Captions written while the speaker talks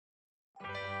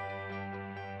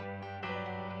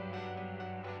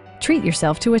Treat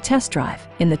yourself to a test drive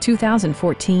in the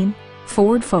 2014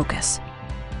 Ford Focus.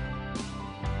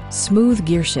 Smooth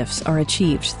gear shifts are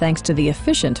achieved thanks to the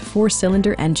efficient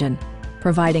 4-cylinder engine,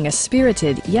 providing a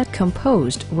spirited yet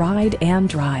composed ride and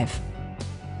drive.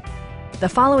 The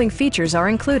following features are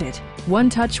included: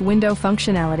 one-touch window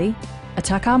functionality, a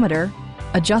tachometer,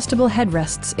 adjustable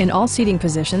headrests in all seating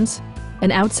positions,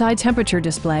 an outside temperature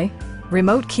display,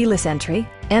 remote keyless entry,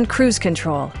 and cruise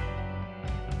control.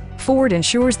 Ford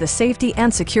ensures the safety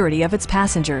and security of its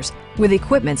passengers with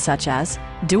equipment such as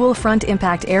dual front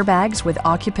impact airbags with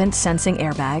occupant sensing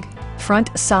airbag,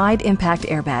 front side impact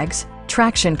airbags,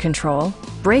 traction control,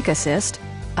 brake assist,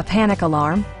 a panic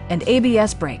alarm, and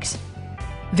ABS brakes.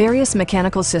 Various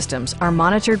mechanical systems are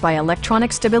monitored by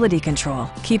electronic stability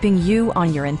control, keeping you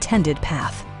on your intended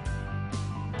path.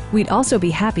 We'd also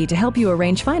be happy to help you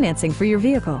arrange financing for your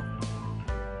vehicle.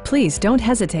 Please don't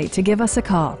hesitate to give us a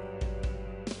call.